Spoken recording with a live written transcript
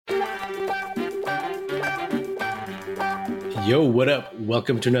Yo, what up?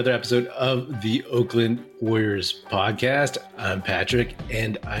 Welcome to another episode of the Oakland Warriors podcast. I'm Patrick,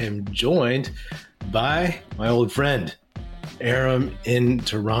 and I am joined by my old friend, Aram in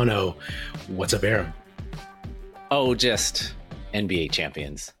Toronto. What's up, Aram? Oh, just NBA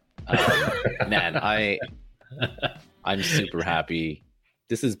champions. Man, I'm super happy.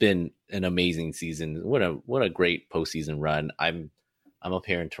 This has been an amazing season. What a great postseason run. I'm up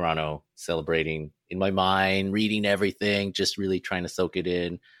here in Toronto celebrating in my mind, reading everything, just really trying to soak it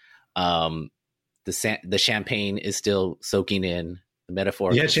in. The champagne is still soaking in. The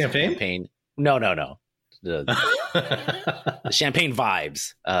metaphor. Yeah, champagne? No. The champagne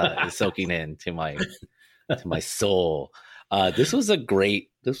vibes is soaking in to my soul. This was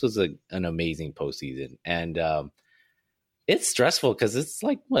an amazing postseason, and it's stressful because it's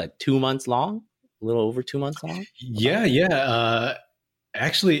like 2 months long, a little over 2 months long. Yeah.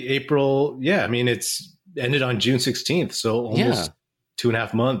 Actually, April. Yeah, I mean it's ended on June 16th, so almost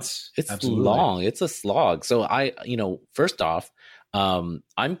 2.5 months. It's Absolutely. long. It's a slog. So first off,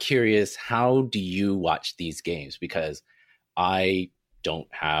 I'm curious, how do you watch these games? Because I don't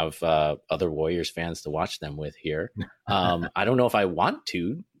have other Warriors fans to watch them with here. I don't know if I want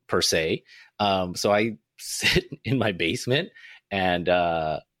to per se. So I sit in my basement and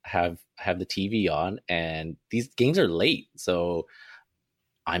have the TV on, and these games are late. So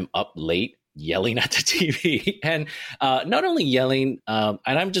I'm up late yelling at the TV, and not only yelling, and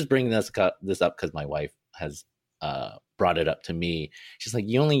I'm just bringing this up because my wife has brought it up to me. She's like,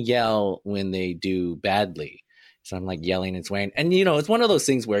 you only yell when they do badly. So I'm like yelling and swearing. And, it's one of those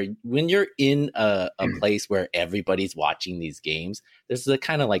things where when you're in a place where everybody's watching these games, there's a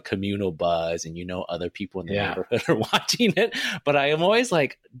kind of like communal buzz, and other people in the neighborhood are watching it. But I am always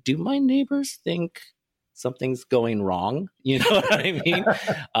like, do my neighbors think something's going wrong? You know what I mean?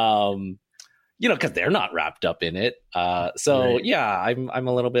 Because they're not wrapped up in it. So right. Yeah, I'm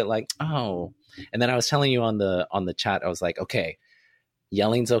a little bit like, oh. And then I was telling you on the chat, I was like, okay,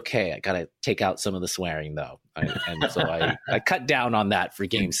 yelling's okay. I got to take out some of the swearing though. So I cut down on that for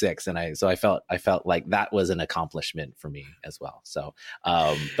game 6. And I felt like that was an accomplishment for me as well. So,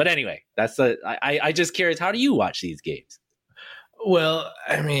 but anyway, I just curious, how do you watch these games? Well,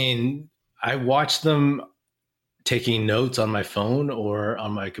 I mean, I watch them taking notes on my phone or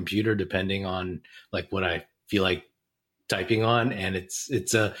on my computer, depending on like what I feel like typing on. And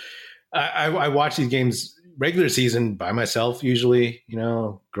I watch these games regular season by myself, usually,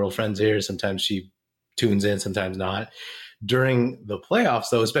 girlfriend's here. Sometimes she tunes in, sometimes not. During the playoffs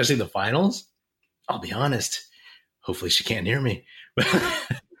though, especially the finals, I'll be honest, hopefully she can't hear me,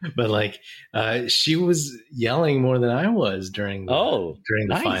 but she was yelling more than I was during the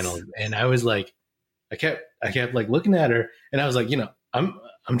nice. finals. And I was like, I kept like looking at her, and I was like,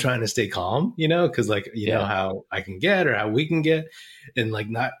 I'm trying to stay calm, cause know how I can get or how we can get, and like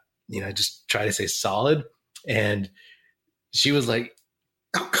not, just try to stay solid. And she was like,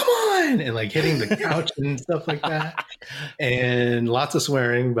 oh, come on. And like hitting the couch and stuff like that. And lots of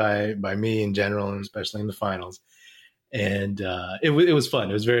swearing by me in general, and especially in the finals. And it was fun.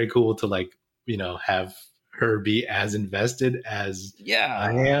 It was very cool to have her be as invested as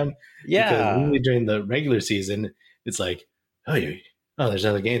I am. Yeah. Because usually during the regular season, it's like, there's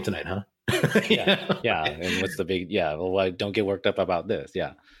another game tonight, huh? Yeah. And what's the big, well, don't get worked up about this.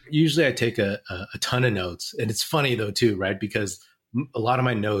 Yeah. Usually I take a ton of notes, and it's funny though too, right? Because a lot of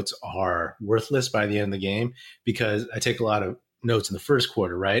my notes are worthless by the end of the game, because I take a lot of notes in the first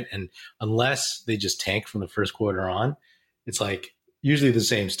quarter, right? And unless they just tank from the first quarter on, it's like usually the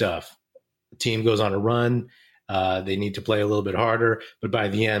same stuff. The team goes on a run. They need to play a little bit harder, but by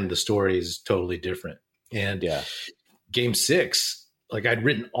the end, the story is totally different. And game 6, like I'd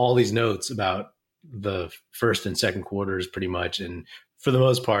written all these notes about the first and second quarters pretty much. And for the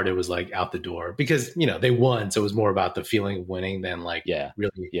most part, it was like out the door because, they won. So it was more about the feeling of winning than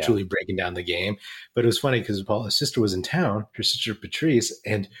truly breaking down the game. But it was funny because Paula's sister was in town, her sister Patrice,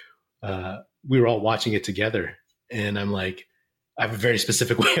 and we were all watching it together. And I'm like, I have a very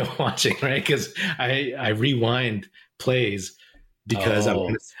specific way of watching, right? Because I rewind plays because I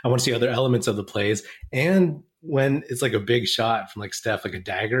want to see other elements of the plays. And when it's like a big shot from like Steph, like a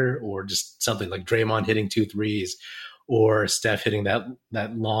dagger, or just something like Draymond hitting 2 threes, or Steph hitting that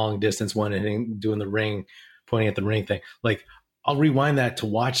long distance one and doing the ring, pointing at the ring thing. Like I'll rewind that to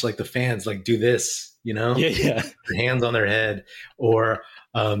watch like the fans like do this, their hands on their head, or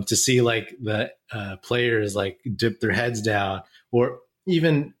to see like the players like dip their heads down, or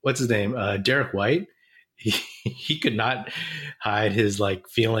even what's his name, Derek White. he could not hide his like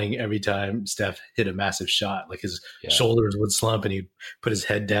feeling every time Steph hit a massive shot. Like his shoulders would slump and he'd put his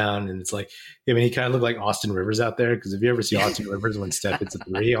head down. And it's like, I mean, he kind of looked like Austin Rivers out there. Because if you ever see Austin Rivers when Steph hits a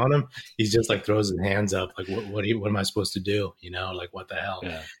three on him, he's just like throws his hands up. Like, what am I supposed to do? You know, like what the hell?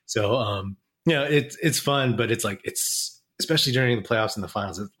 Yeah. So, it's fun, but it's like, it's especially during the playoffs and the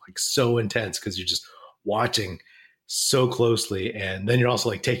finals, it's like so intense because you're just watching so closely. And then you're also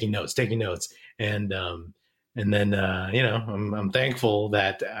like taking notes. And then, I'm thankful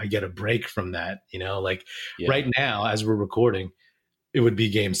that I get a break from that, like right now, as we're recording, it would be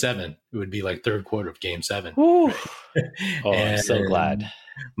game 7. It would be like third quarter of game 7. Right? Oh, I'm so glad.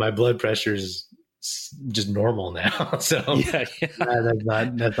 My blood pressure is just normal now. So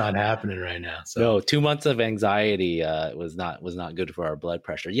that's not happening right now. So no, 2 months of anxiety was not good for our blood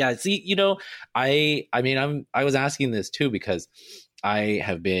pressure. Yeah. See, I was asking this too, because I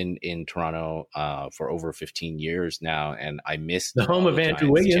have been in Toronto for over 15 years now, and I missed the home of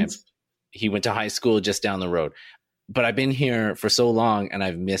Andrew Wiggins. He went to high school just down the road, but I've been here for so long, and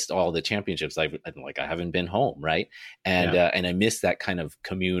I've missed all the championships. I haven't been home, right? And and I miss that kind of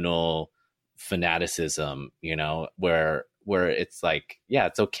communal fanaticism, where it's like, yeah,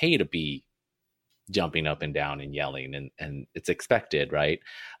 it's okay to be jumping up and down and yelling, and it's expected, right?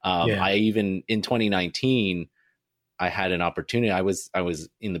 I even in 2019. I had an opportunity. I was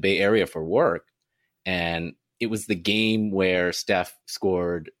in the Bay Area for work, and it was the game where Steph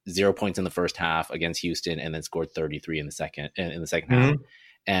scored 0 points in the first half against Houston, and then scored 33 in the second half.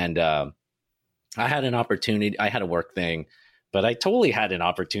 And I had an opportunity. I had a work thing, but I totally had an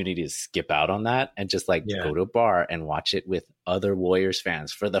opportunity to skip out on that and just go to a bar and watch it with other Warriors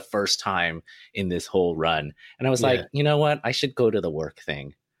fans for the first time in this whole run. And I was like, you know what? I should go to the work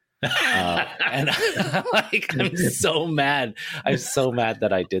thing. And I'm so mad. I'm so mad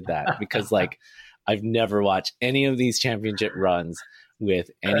that I did that, because I've never watched any of these championship runs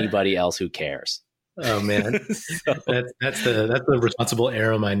with anybody else who cares. Oh man, so, that's the responsible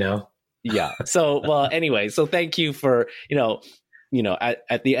Aram I know. Yeah. So well, anyway, so thank you for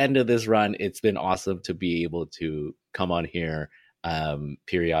at the end of this run, it's been awesome to be able to come on here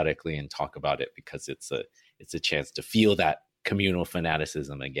periodically and talk about it, because it's a chance to feel that communal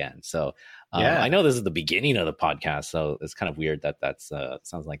fanaticism again. So I know this is the beginning of the podcast, so it's kind of weird that that's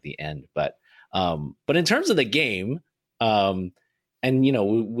sounds like the end, but in terms of the game, and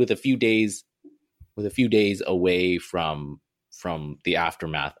with a few days away from the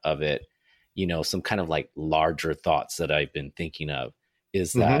aftermath of it, some kind of like larger thoughts that I've been thinking of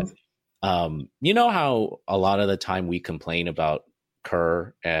is that how a lot of the time we complain about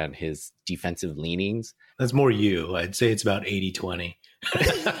Kerr and his defensive leanings. That's more you. I'd say it's about 80-20.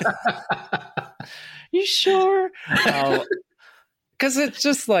 You sure? Because it's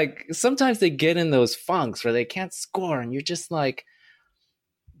just like sometimes they get in those funks where they can't score, and you're just like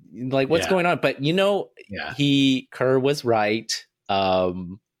what's going on? But Kerr was right.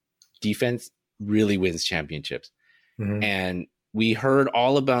 Defense really wins championships, and we heard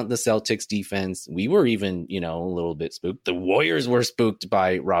all about the Celtics defense. We were even, a little bit spooked. The Warriors were spooked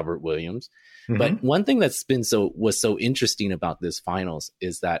by Robert Williams. But one thing that's been was so interesting about this finals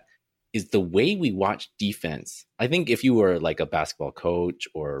is the way we watch defense. I think if you were like a basketball coach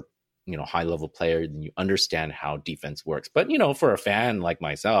or, high level player, then you understand how defense works. But, for a fan like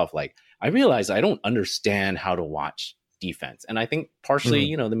myself, I realize I don't understand how to watch defense. And I think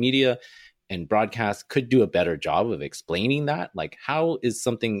partially, the media and broadcast could do a better job of explaining that. Like, how is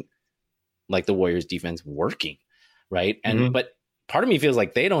something like the Warriors defense working? Right. And, but part of me feels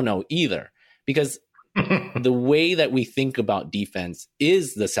like they don't know either, because the way that we think about defense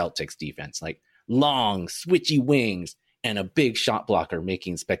is the Celtics defense, like long switchy wings and a big shot blocker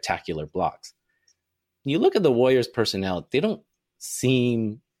making spectacular blocks. You look at the Warriors personnel, they don't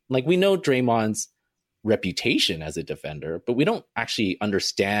seem like, we know Draymond's reputation as a defender, but we don't actually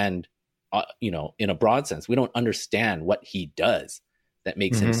understand, in a broad sense, we don't understand what he does that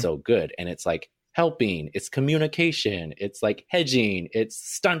makes him so good. And it's like helping, it's communication, it's like hedging, it's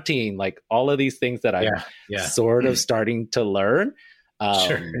stunting, like all of these things that I'm sort of starting to learn.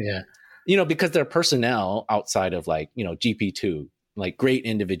 Because their personnel outside of GP2, like great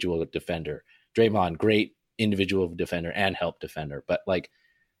individual defender, Draymond, great individual defender and help defender. But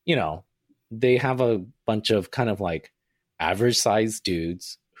they have a bunch of kind of like average sized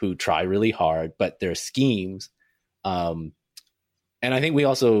dudes who try really hard, but their schemes, and I think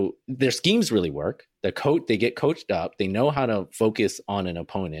their schemes really work. They get coached up. They know how to focus on an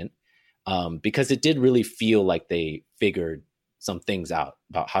opponent, because it did really feel like they figured some things out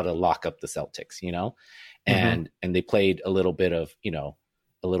about how to lock up the Celtics, and they played a little bit of,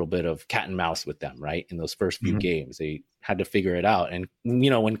 a little bit of cat and mouse with them, right? In those first few games, they had to figure it out. And,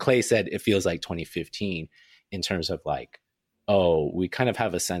 when Clay said it feels like 2015 in terms of like, oh, we kind of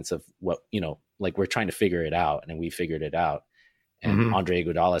have a sense of what, like we're trying to figure it out, and then we figured it out. And Andre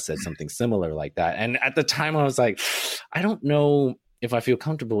Iguodala said something similar like that. And at the time I was like, I don't know if I feel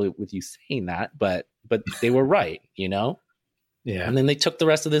comfortable with you saying that, but they were right, Yeah. And then they took the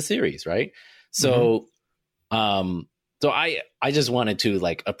rest of the series, right? So, so I just wanted to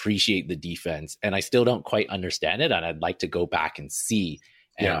like appreciate the defense, and I still don't quite understand it. And I'd like to go back and see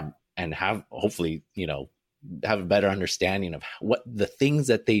and have, hopefully, have a better understanding of what the things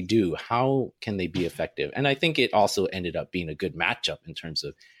that they do, how can they be effective. And I think it also ended up being a good matchup in terms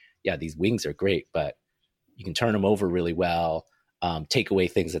of, these wings are great, but you can turn them over really well, take away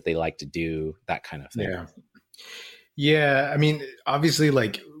things that they like to do, that kind of thing. Yeah. I mean, obviously,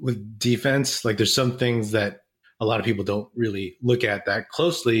 like with defense, like there's some things that a lot of people don't really look at that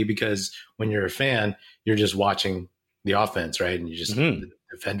closely, because when you're a fan, you're just watching the offense, right? And you just the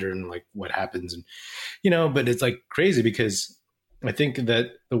defender and like what happens, and but it's like crazy, because I think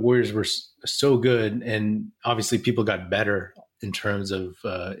that the Warriors were so good, and obviously people got better in terms of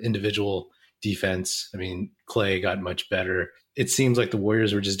individual defense. I mean, Clay got much better. It seems like the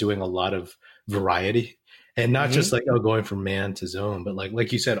Warriors were just doing a lot of variety, and not just like going from man to zone, but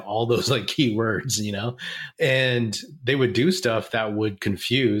like you said, all those like key words, and they would do stuff that would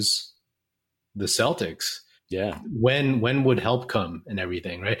confuse the Celtics. Yeah. When would help come and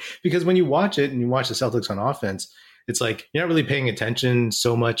everything, right? Because when you watch it and you watch the Celtics on offense, it's like you're not really paying attention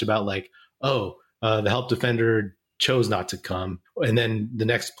so much about like, the help defender chose not to come, and then the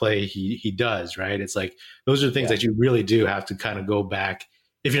next play he does, right? It's like those are the things that you really do have to kind of go back,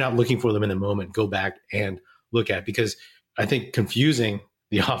 if you're not looking for them in the moment, go back and look at, because I think confusing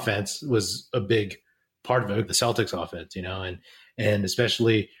the offense was a big part of it, the Celtics offense, and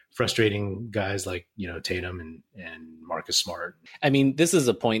especially frustrating guys like, Tatum and Marcus Smart. I mean, this is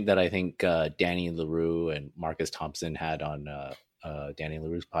a point that I think Danny LaRue and Marcus Thompson had on Danny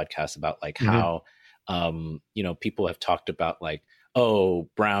LaRue's podcast about like how, people have talked about like, oh,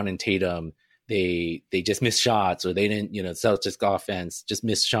 Brown and Tatum, they just missed shots, or they didn't, Celtics offense just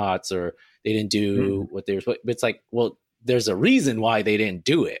missed shots, or they didn't do what they were supposed. But it's like, well, there's a reason why they didn't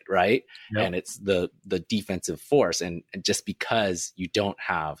do it, right? Yep. And it's the defensive force, and just because you don't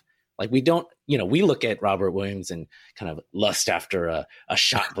have, like, we don't, we look at Robert Williams and kind of lust after a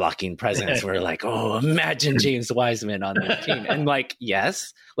shot blocking presence. We're like, oh, imagine James Wiseman on that team, and like,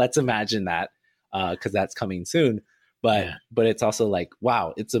 yes, let's imagine that because that's coming soon. But it's also like,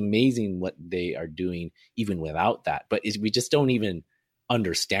 wow, it's amazing what they are doing even without that. But we just don't even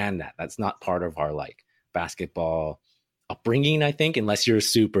understand that. That's not part of our like basketball upbringing, I think, unless you're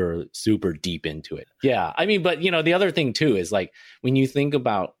super, super deep into it. Yeah. I mean, but the other thing too is like when you think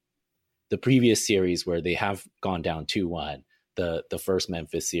about the previous series where they have gone down 2-1, the first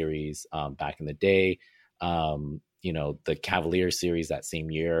Memphis series back in the day, the Cavaliers series that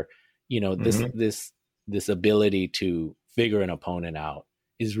same year, this ability to figure an opponent out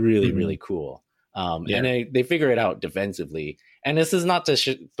is really, really cool. And they figure it out defensively. And this is not to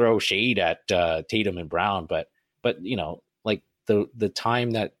throw shade at Tatum and Brown, but like the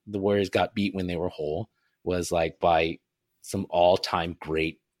time that the Warriors got beat when they were whole was like by some all-time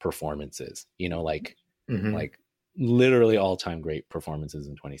great performances, like literally all-time great performances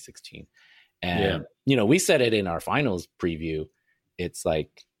in 2016. And, we said it in our finals preview. It's like,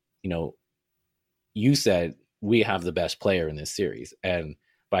 you said we have the best player in this series. And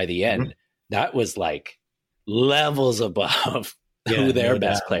by the end, that was like levels above who their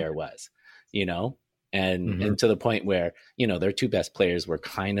best player was, and to the point where, their two best players were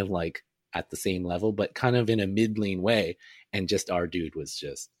kind of like at the same level, but kind of in a middling way. And just our dude was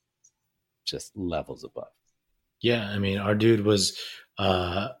just levels above. Yeah. I mean, our dude was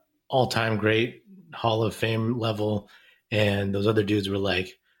all-time great, Hall of Fame level. And those other dudes were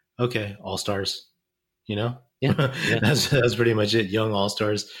like, okay, all-stars, that's pretty much it. Young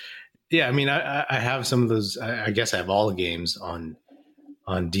all-stars. Yeah. I mean, I have some of those, I guess I have all the games on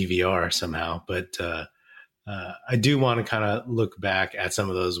DVR somehow, but I do want to kind of look back at some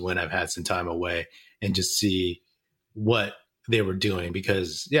of those when I've had some time away and just see what they were doing,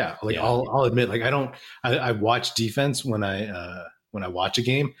 because I'll admit, like, I watch defense when I watch a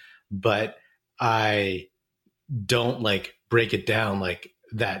game, but I don't like break it down like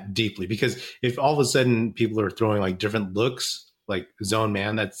that deeply, because if all of a sudden people are throwing like different looks, like zone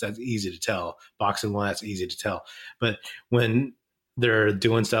man, that's easy to tell. Box and one, that's easy to tell. But when they're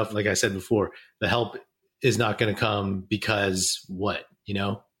doing stuff, like I said before, the help is not going to come because what,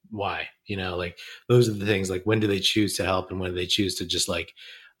 why? Like those are the things, like when do they choose to help and when do they choose to just like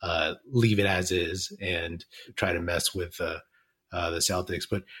leave it as is and try to mess with the Celtics.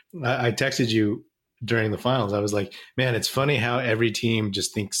 But I texted you during the finals. I was like, man, it's funny how every team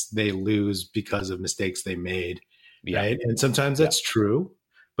just thinks they lose because of mistakes they made. Yeah. Right. And sometimes that's true,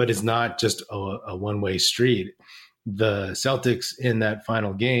 but it's not just a one-way street. The Celtics in that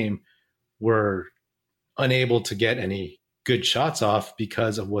final game were unable to get any good shots off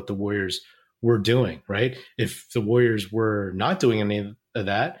because of what the Warriors were doing, right? If the Warriors were not doing any of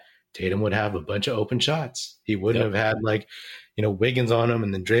that, Tatum would have a bunch of open shots. He wouldn't have had like, Wiggins on him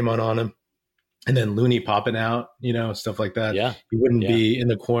and then Draymond on him and then Looney popping out, stuff like that. Yeah. He wouldn't be in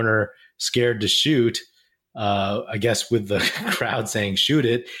the corner scared to shoot, I guess with the crowd saying shoot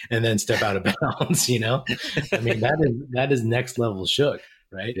it and then step out of bounds, I mean, that is next level shook.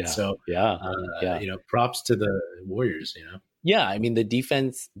 Right. Yeah. So, props to the Warriors, Yeah. I mean, the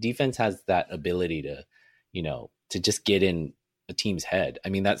defense has that ability to, to just get in a team's head. I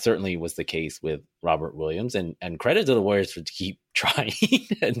mean, that certainly was the case with Robert Williams and credit to the Warriors for keep trying.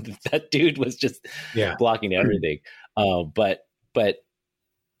 And that dude was just blocking everything. But,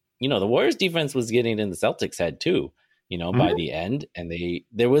 the Warriors defense was getting in the Celtics head too, by the end. And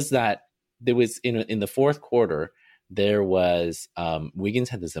there was in the fourth quarter, there was Wiggins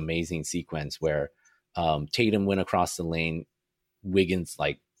had this amazing sequence where Tatum went across the lane. Wiggins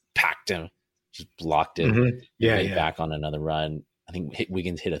like packed him, just blocked it, back on another run. I think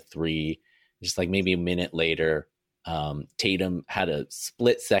Wiggins hit a three. Just like maybe a minute later, Tatum had a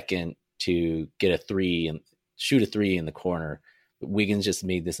split second to get a three and shoot a three in the corner. But Wiggins just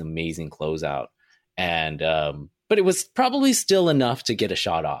made this amazing closeout, and but it was probably still enough to get a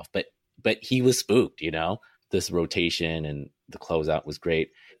shot off. But he was spooked, This rotation and the closeout was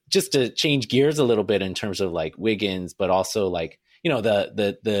great. Just to change gears a little bit in terms of like Wiggins, but also like,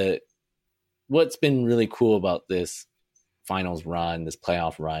 the what's been really cool about this finals run, this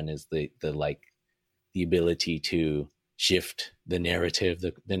playoff run is the ability to shift the narrative,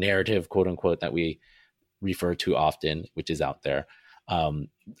 the narrative, quote unquote, that we refer to often, which is out there.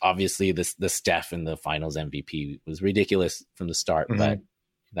 Obviously the Steph in the finals MVP was ridiculous from the start, but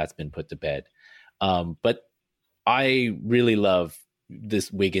that's been put to bed. But I really love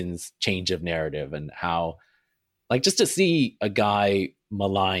this Wiggins change of narrative and how, like, just to see a guy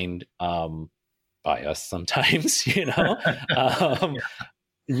maligned by us sometimes,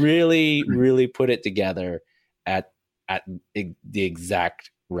 really put it together at the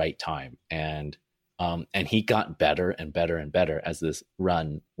exact right time. And he got better and better and better as this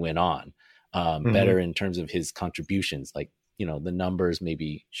run went on, better in terms of his contributions, like, the numbers,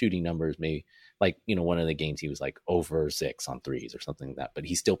 maybe shooting numbers, maybe like, one of the games he was like over 6 on threes or something like that, but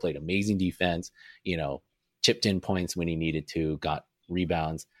he still played amazing defense, chipped in points when he needed to, got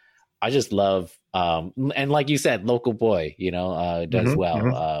rebounds. I just love, and like you said, local boy, does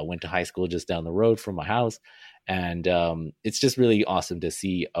well, went to high school just down the road from my house. And it's just really awesome to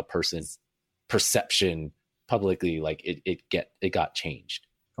see a person's perception publicly, like it got changed.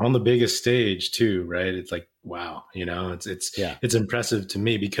 On the biggest stage too, right? It's like, wow, it's impressive to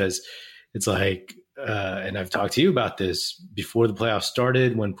me because it's like, and I've talked to you about this before the playoffs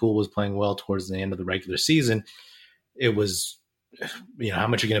started, when Poole was playing well towards the end of the regular season, it was, how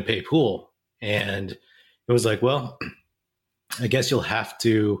much are you going to pay Poole? And it was like, well, I guess you'll have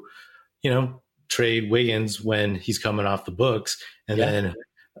to, trade Wiggins when he's coming off the books, and then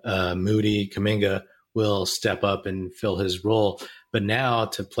Moody, Kuminga will step up and fill his role. But now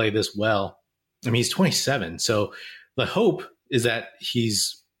to play this well, I mean, he's 27. So the hope is that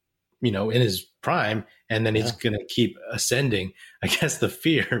he's, in his prime, and then he's going to keep ascending. I guess the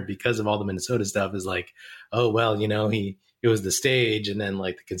fear, because of all the Minnesota stuff, is like, oh, well, it was the stage and then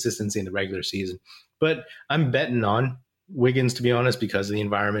like the consistency in the regular season. But I'm betting on Wiggins, to be honest, because of the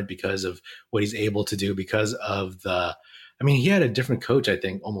environment, because of what he's able to do, because of he had a different coach, I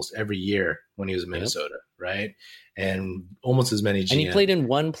think, almost every year when he was in Minnesota, right? And almost as many GMs. And he played in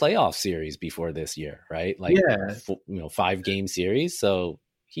one playoff series before this year, right? Like, 5-game series. So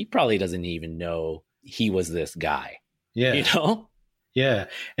he probably doesn't even know he was this guy. Yeah. Yeah.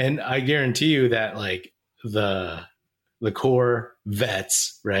 And I guarantee you that like the core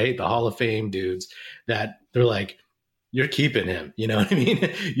vets, right? The Hall of Fame dudes, that they're like, you're keeping him. You know what I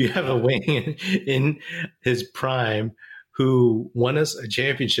mean? You have a wing in his prime who won us a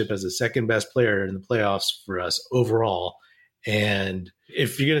championship as the second best player in the playoffs for us overall. And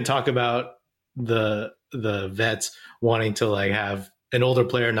if you're going to talk about the vets wanting to like have an older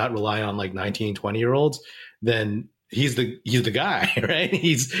player not rely on like 19, 20-year-olds, then he's the guy, right?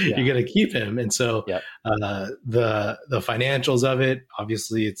 You're going to keep him. And so Yep. the financials of it,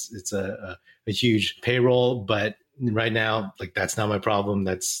 obviously it's a huge payroll, but right now, like, that's not my problem.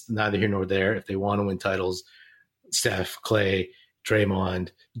 That's neither here nor there. If they want to win titles, Steph, Clay,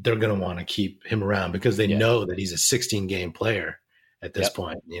 Draymond, they're going to want to keep him around because they know that he's a 16 game player at this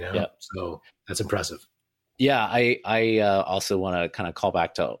point, so that's impressive. Yeah, I also want to kind of call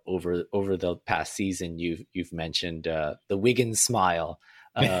back to over the past season. You've mentioned the Wiggins smile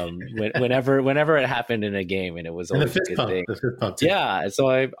whenever it happened in a game, and it was always a good thing. The fifth pump too. Yeah, so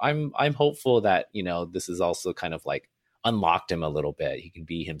I'm hopeful that this is also kind of like unlocked him a little bit. He can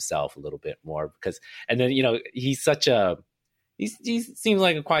be himself a little bit more because, and then he's such a he seems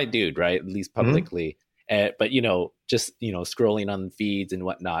like a quiet dude, right? At least publicly, but just scrolling on feeds and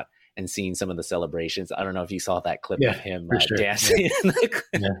whatnot. And seeing some of the celebrations. I don't know if you saw that clip of him dancing.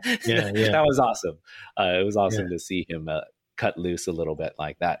 Yeah. That was awesome. It was awesome to see him cut loose a little bit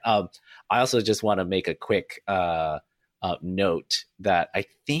like that. I also just want to make a quick note that I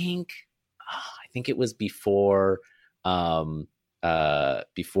think it was before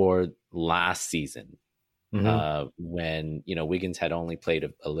last season when Wiggins had only played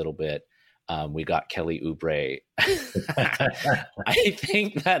a little bit. We got Kelly Oubre. I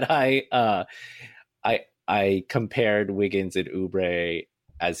think that I compared Wiggins and Oubre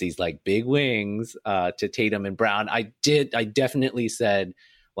as these like big wings to Tatum and Brown. I definitely said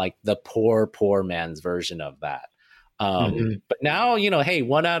like the poor man's version of that. But now, hey,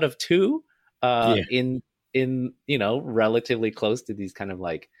 1 out of 2 in relatively close to these kind of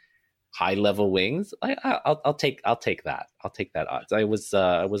like high level wings. I'll take that. I'll take that odds. I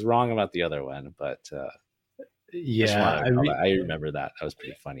was wrong about the other one, but I remember that. That was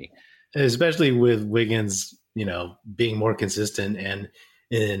pretty funny, especially with Wiggins, being more consistent and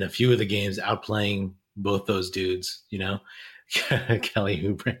in a few of the games outplaying both those dudes. Kelly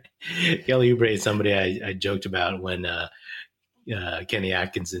Oubre is somebody I joked about when Kenny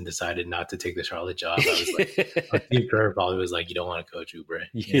Atkinson decided not to take the Charlotte job. I was like, Steve Kerr probably was like, "You don't want to coach Oubre."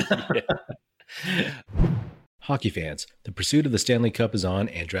 Hockey fans, the pursuit of the Stanley Cup is on,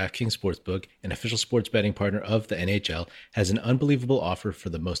 and DraftKings Sportsbook, an official sports betting partner of the NHL, has an unbelievable offer for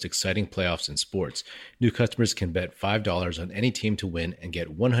the most exciting playoffs in sports. New customers can bet $5 on any team to win and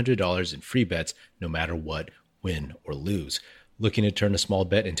get $100 in free bets no matter what, win or lose. Looking to turn a small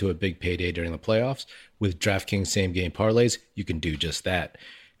bet into a big payday during the playoffs? With DraftKings same-game parlays, you can do just that.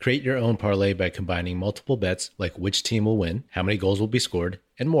 Create your own parlay by combining multiple bets like which team will win, how many goals will be scored,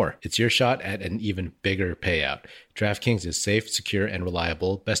 and more. It's your shot at an even bigger payout. DraftKings is safe, secure, and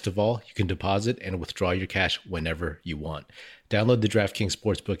reliable. Best of all, you can deposit and withdraw your cash whenever you want. Download the DraftKings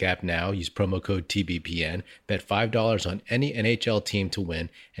Sportsbook app now. Use promo code TBPN. Bet $5 on any NHL team to win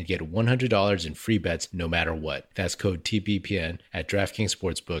and get $100 in free bets no matter what. That's code TBPN at DraftKings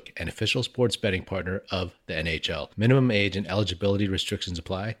Sportsbook, an official sports betting partner of the NHL. Minimum age and eligibility restrictions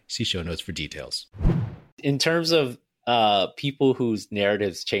apply. See show notes for details. In terms of people whose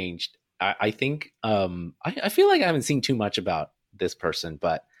narratives changed, I think I feel like I haven't seen too much about this person,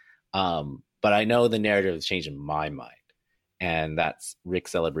 but I know the narrative has changed in my mind. And that's Rick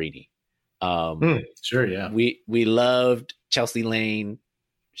Celebrini. Sure, yeah. We loved Chelsea Lane.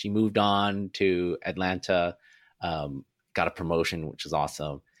 She moved on to Atlanta, got a promotion, which is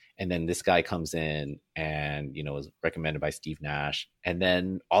awesome. And then this guy comes in and, was recommended by Steve Nash. And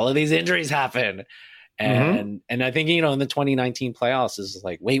then all of these injuries happen. And I think, in the 2019 playoffs, it's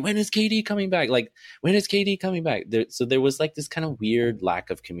like, wait, when is KD coming back? Like, when is KD coming back? So there was like this kind of weird lack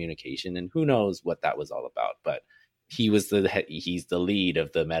of communication. And who knows what that was all about. But he's the lead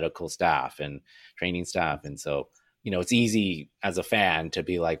of the medical staff and training staff. And so, it's easy as a fan to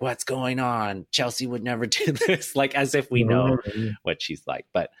be like, what's going on? Chelsea would never do this, like as if we know what she's like.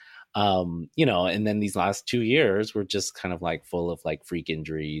 But, and then these last 2 years were just kind of like full of like freak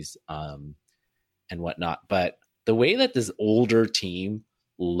injuries and whatnot. But the way that this older team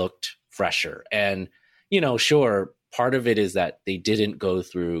looked fresher and, sure, part of it is that they didn't go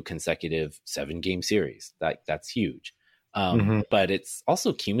through consecutive 7-game series. That's huge. But it's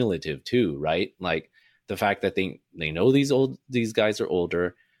also cumulative too, right? Like the fact that they know these guys are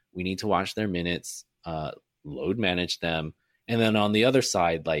older. We need to watch their minutes, load manage them. And then on the other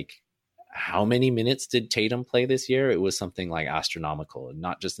side, like how many minutes did Tatum play this year? It was something like astronomical, and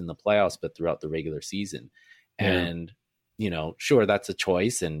not just in the playoffs, but throughout the regular season. Yeah. And, sure, that's a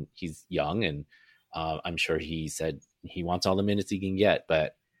choice, and he's young, and I'm sure he said he wants all the minutes he can get,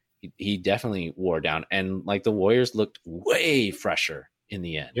 but he definitely wore down. And like the Warriors looked way fresher in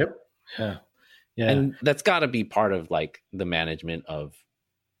the end. Yep. Yeah. And that's got to be part of like the management of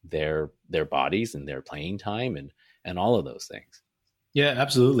their bodies and their playing time. And and all of those things. Yeah,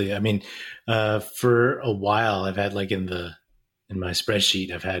 absolutely. I mean, for a while, I've had like in my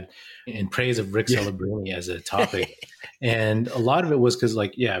spreadsheet, I've had in praise of Rick Celebrini as a topic. And a lot of it was because,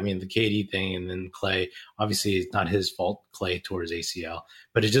 like, yeah, I mean, the KD thing and then Clay, obviously it's not his fault, Clay tore his ACL,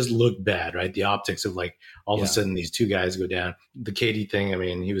 but it just looked bad, right? The optics of like all of a sudden these two guys go down. The KD thing, I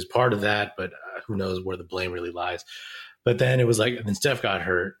mean, he was part of that, but who knows where the blame really lies. But then it was like, and then Steph got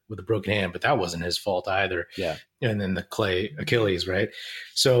hurt with a broken hand, but that wasn't his fault either. Yeah. And then the Clay Achilles, right?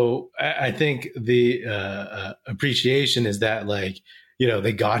 So I think the appreciation is that, like, you know,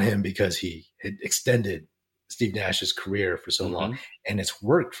 they got him because he had extended Steve Nash's career for so long, and it's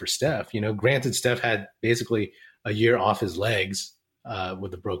worked for Steph. You know, granted, Steph had basically a year off his legs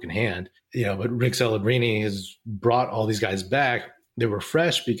with a broken hand, you know, but Rick Celebrini has brought all these guys back. They were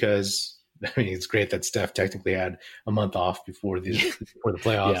fresh because, I mean, it's great that Steph technically had a month off before the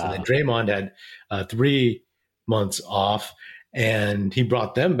playoffs, and then Draymond had 3 months off, and he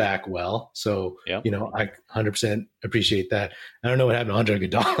brought them back well. So, you know, I 100% appreciate that. I don't know what happened to Andre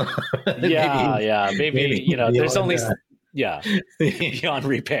Iguodala. maybe you know, there's only beyond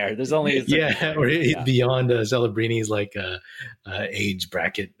repair. There's only beyond Celebrini's like age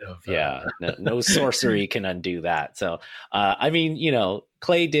bracket of no sorcery can undo that. So, I mean, you know,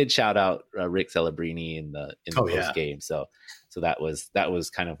 Clay did shout out Rick Celebrini in the post game. So that was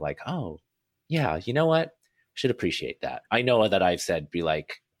kind of like, oh yeah, you know what? Should appreciate that. I know that I've said, be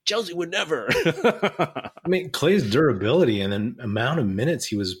like, Chelsea would never. I mean, Clay's durability and the amount of minutes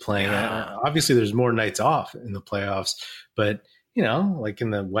he was playing. Obviously, there's more nights off in the playoffs, but you know, like in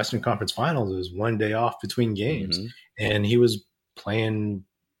the Western Conference Finals, it was 1 day off between games, and he was playing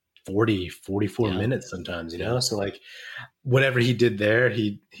 40, 44 minutes sometimes. You know, so like whatever he did there,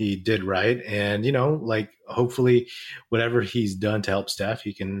 he did right, and you know, like hopefully, whatever he's done to help Steph,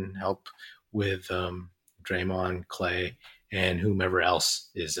 he can help with Draymond, Clay, and whomever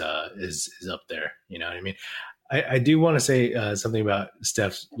else is up there. You know what I mean? I do want to say something about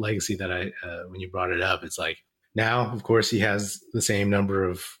Steph's legacy that when you brought it up, it's like now, of course, he has the same number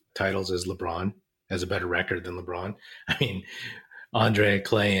of titles as LeBron, has a better record than LeBron. I mean, Andre,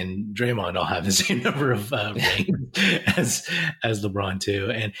 Clay, and Draymond all have the same number of rings as LeBron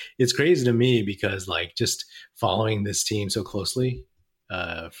too. And it's crazy to me because like just following this team so closely,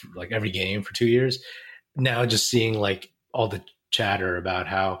 like every game for 2 years, now just seeing like all the chatter about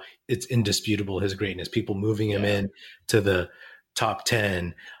how it's indisputable his greatness, people moving him in to the top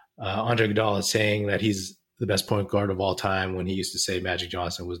 10. Andre Iguodala saying that he's the best point guard of all time when he used to say Magic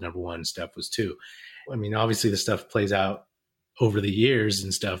Johnson was number one, Steph was two. I mean, obviously the stuff plays out over the years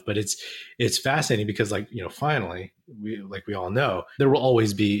and stuff, but it's fascinating because, like, you know, finally, we all know there will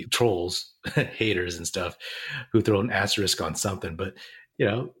always be trolls, haters and stuff who throw an asterisk on something, but you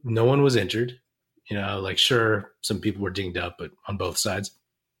know, no one was injured. You know, like, sure, some people were dinged up, but on both sides.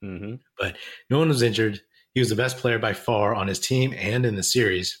 But no one was injured. He was the best player by far on his team and in the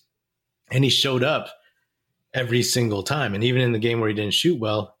series. And he showed up every single time. And even in the game where he didn't shoot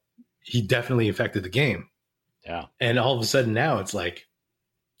well, he definitely affected the game. Yeah. And all of a sudden now it's like,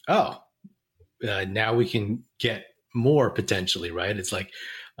 now we can get more potentially, right? It's like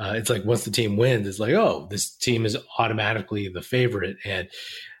once the team wins, it's like, oh, this team is automatically the favorite. And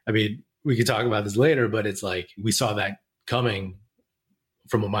I mean, we could talk about this later, but it's like we saw that coming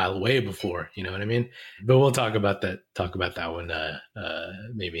from a mile away before, you know what I mean? But we'll talk about that one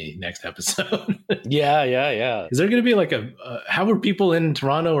maybe next episode. Yeah. Is there going to be like how were people in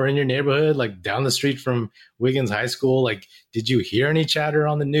Toronto or in your neighborhood, like down the street from Wiggins High School? Like, did you hear any chatter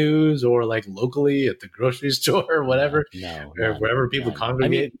on the news or like locally at the grocery store or whatever? No, or wherever people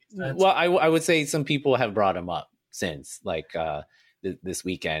congregate? I mean, well, I would say some people have brought him up since, like, this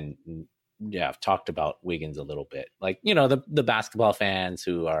weekend. Yeah, I've talked about Wiggins a little bit, like, you know, the basketball fans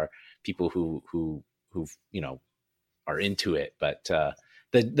who are people who you know are into it, but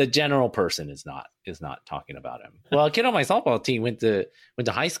the general person is not talking about him. Well, a kid on my softball team went to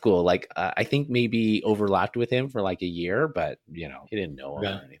high school, like I think maybe overlapped with him for like a year, but you know, he didn't know him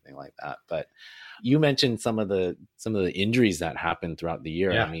or anything like that. But you mentioned some of the injuries that happened throughout the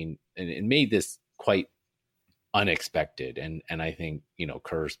year. I mean, and it made this quite unexpected, and I think, you know,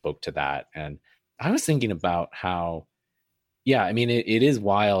 Kerr spoke to that, and I was thinking about how, I mean, it is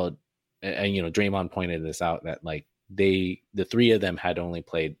wild, and you know, Draymond pointed this out, that like the three of them had only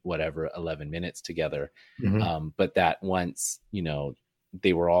played 11 minutes together, but that once, you know,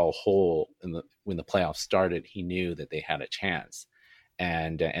 they were all whole when the playoffs started, he knew that they had a chance,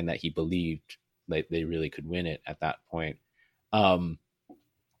 and that he believed that they really could win it at that point.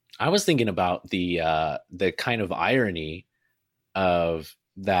 I was thinking about the kind of irony of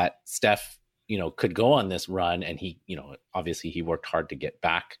that Steph, could go on this run, and he, obviously he worked hard to get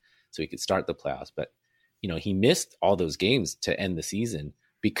back so he could start the playoffs, but he missed all those games to end the season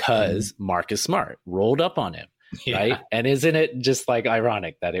because Marcus Smart rolled up on him, right? And isn't it just like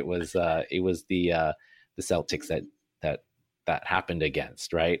ironic that it was the Celtics that happened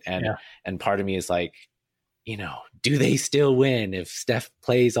against, right? And part of me is like, do they still win if Steph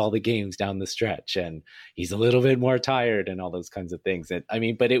plays all the games down the stretch and he's a little bit more tired and all those kinds of things? And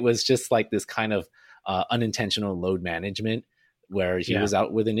but it was just like this kind of unintentional load management where he was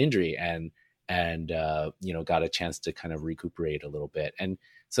out with an injury and got a chance to kind of recuperate a little bit. And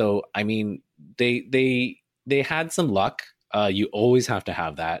so, they had some luck. You always have to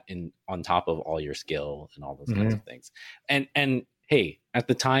have that on top of all your skill and all those kinds of things. And hey, at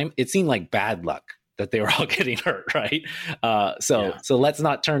the time, it seemed like bad luck that they were all getting hurt, right? So let's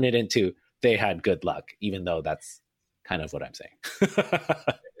not turn it into they had good luck, even though that's kind of what I'm saying.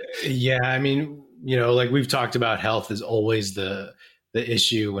 Yeah, like we've talked about, health is always the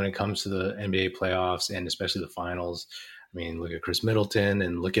issue when it comes to the NBA playoffs and especially the finals. Look at Chris Middleton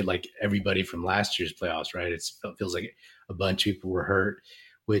and look at like everybody from last year's playoffs, right? It feels like a bunch of people were hurt,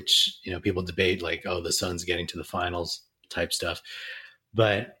 which, people debate like, oh, the Suns getting to the finals type stuff.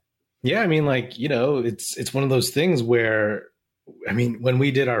 But yeah, it's one of those things where, when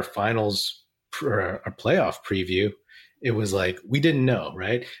we did our finals, our playoff preview, it was like, we didn't know,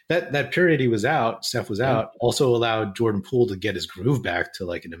 right? That period he was out, Steph was out, also allowed Jordan Poole to get his groove back to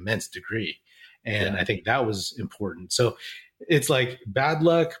like an immense degree. And I think that was important. So it's like bad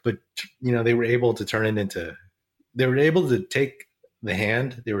luck, but they were able to they were able to take the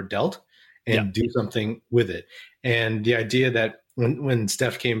hand they were dealt and do something with it. And the idea that when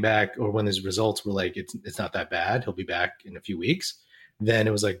Steph came back, or when his results were like, it's not that bad, he'll be back in a few weeks, then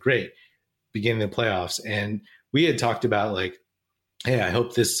it was like, great, beginning the playoffs. And we had talked about like, hey, I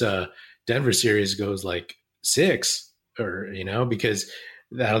hope this Denver series goes like 6, or, because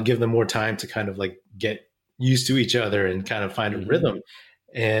that'll give them more time to kind of like get used to each other and kind of find a rhythm.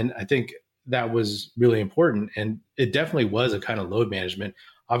 And I think that was really important. And it definitely was a kind of load management.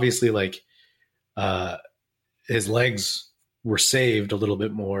 Obviously, like his legs were saved a little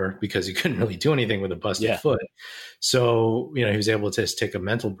bit more because he couldn't really do anything with a busted foot. So, he was able to just take a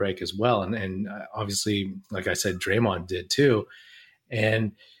mental break as well. And obviously, like I said, Draymond did too.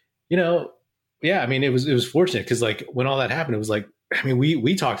 And, it was fortunate because like when all that happened, it was like,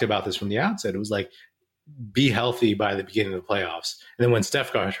 we talked about this from the outset. It was like, be healthy by the beginning of the playoffs. And then when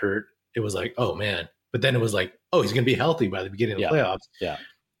Steph got hurt, it was like, oh man. But then it was like, oh, he's going to be healthy by the beginning of the playoffs. Yeah.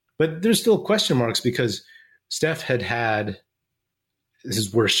 But there's still question marks because Steph had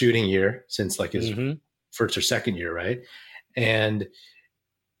his worst shooting year since like his first or second year, right? And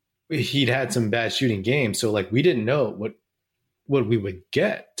he'd had some bad shooting games. So like we didn't know what we would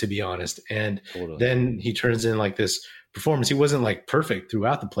get, to be honest. And then he turns in like this performance. He wasn't like perfect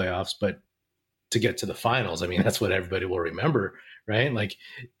throughout the playoffs, but to get to the finals, that's what everybody will remember, right? Like,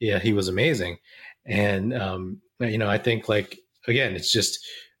 yeah, he was amazing. And, I think like, again, it's just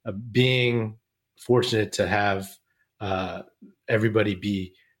being fortunate to have everybody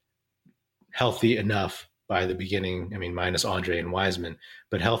be healthy enough by the beginning. Minus Andre and Wiseman,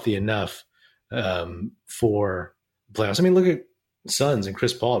 but healthy enough for playoffs. Look at Suns and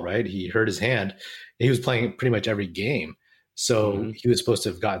Chris Paul, right? He hurt his hand. He was playing pretty much every game. So he was supposed to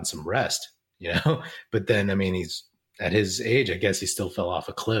have gotten some rest, but then, he's at his age, I guess he still fell off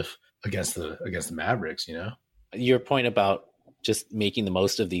a cliff against the Mavericks, Your point about just making the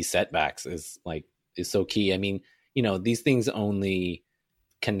most of these setbacks is so key. These things only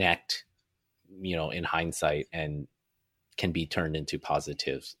connect, in hindsight, and can be turned into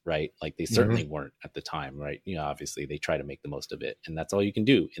positives, right? Like they certainly weren't at the time, right? Obviously they try to make the most of it, and that's all you can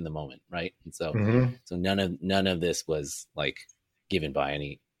do in the moment, right? And so, so none of this was like given by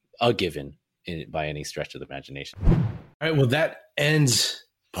any stretch of the imagination. All right, well, that ends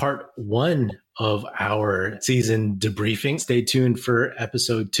part 1 of our season debriefing. Stay tuned for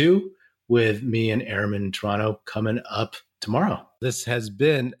episode 2 with me and Airman in Toronto coming up tomorrow. This has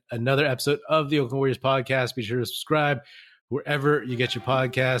been another episode of the Oakland Warriors podcast. Be sure to subscribe wherever you get your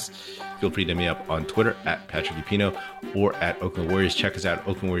podcasts. Feel free to hit me up on Twitter at Patrick DiPino or at Oakland Warriors. Check us out at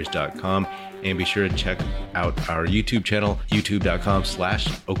oaklandwarriors.com, and be sure to check out our YouTube channel,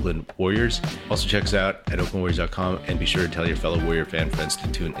 youtube.com/Oakland Warriors. Also check us out at oaklandwarriors.com, and be sure to tell your fellow Warrior fan friends to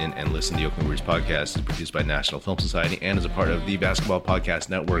tune in and listen to the Oakland Warriors podcast. It's produced by National Film Society and is a part of the Basketball Podcast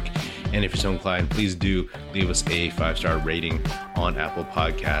Network. And if you're so inclined, please do leave us a 5-star rating on Apple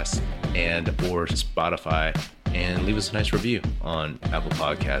Podcasts and or Spotify, and leave us a nice review on Apple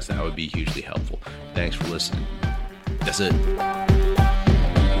Podcasts. That would be hugely helpful. Thanks for listening. That's it.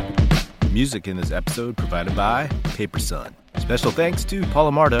 Music in this episode provided by Paper Sun. Special thanks to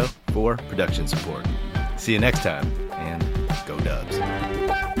Paul Amardo for production support. See you next time, and go Dubs.